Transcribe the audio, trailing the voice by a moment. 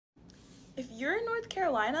If you're in North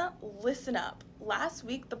Carolina, listen up. Last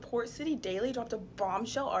week, the Port City Daily dropped a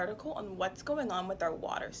bombshell article on what's going on with our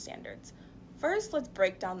water standards. First, let's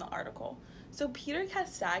break down the article. So Peter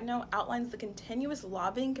Castagno outlines the continuous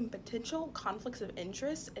lobbying and potential conflicts of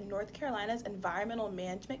interest in North Carolina's Environmental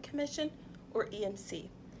Management Commission, or EMC.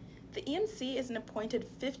 The EMC is an appointed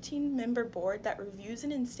 15-member board that reviews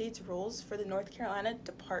and instates rules for the North Carolina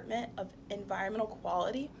Department of Environmental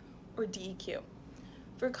Quality, or DEQ.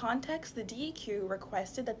 For context, the DEQ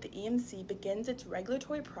requested that the EMC begins its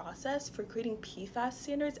regulatory process for creating PFAS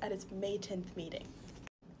standards at its May 10th meeting.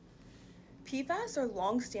 PFAS are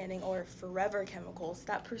long-standing or forever chemicals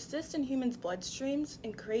that persist in humans' bloodstreams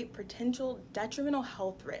and create potential detrimental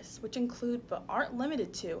health risks, which include but aren't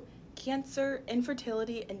limited to cancer,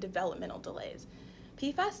 infertility, and developmental delays.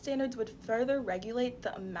 PFAS standards would further regulate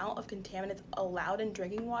the amount of contaminants allowed in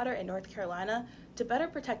drinking water in North Carolina to better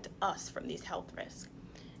protect us from these health risks.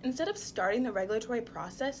 Instead of starting the regulatory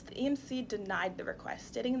process, the EMC denied the request,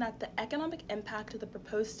 stating that the economic impact of the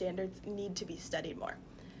proposed standards need to be studied more.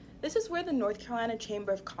 This is where the North Carolina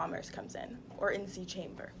Chamber of Commerce comes in, or NC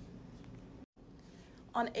Chamber.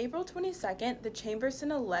 On April 22nd, the Chamber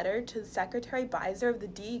sent a letter to Secretary Beiser of the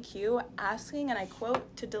DEQ asking, and I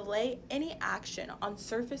quote, to delay any action on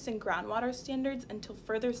surface and groundwater standards until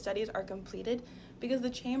further studies are completed because the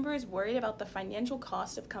Chamber is worried about the financial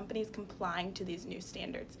cost of companies complying to these new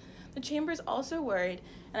standards. The Chamber is also worried,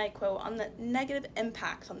 and I quote, on the negative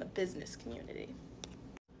impacts on the business community.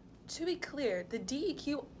 To be clear, the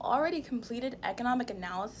DEQ already completed economic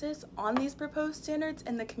analysis on these proposed standards,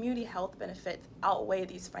 and the community health benefits outweigh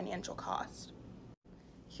these financial costs.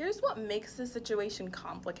 Here's what makes this situation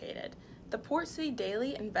complicated. The Port City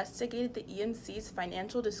Daily investigated the EMC's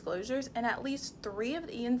financial disclosures, and at least 3 of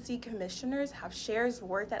the EMC commissioners have shares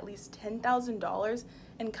worth at least $10,000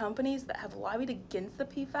 in companies that have lobbied against the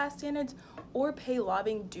PFAS standards or pay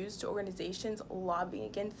lobbying dues to organizations lobbying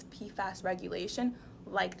against PFAS regulation,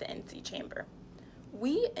 like the NC Chamber.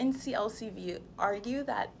 We, NCLCV, argue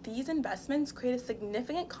that these investments create a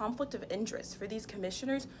significant conflict of interest for these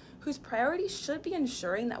commissioners whose priority should be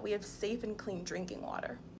ensuring that we have safe and clean drinking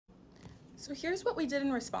water. So here's what we did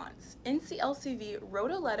in response. NCLCV wrote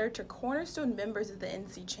a letter to cornerstone members of the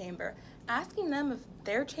NC Chamber, asking them if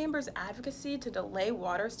their chamber's advocacy to delay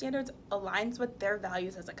water standards aligns with their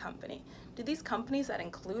values as a company. Do these companies that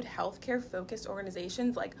include healthcare-focused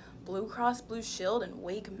organizations like Blue Cross Blue Shield and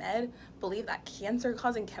Wake Med believe that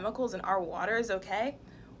cancer-causing chemicals in our water is okay?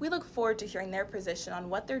 We look forward to hearing their position on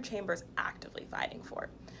what their chamber is actively fighting for.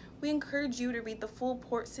 We encourage you to read the full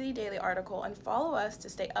Port City Daily article and follow us to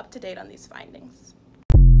stay up to date on these findings.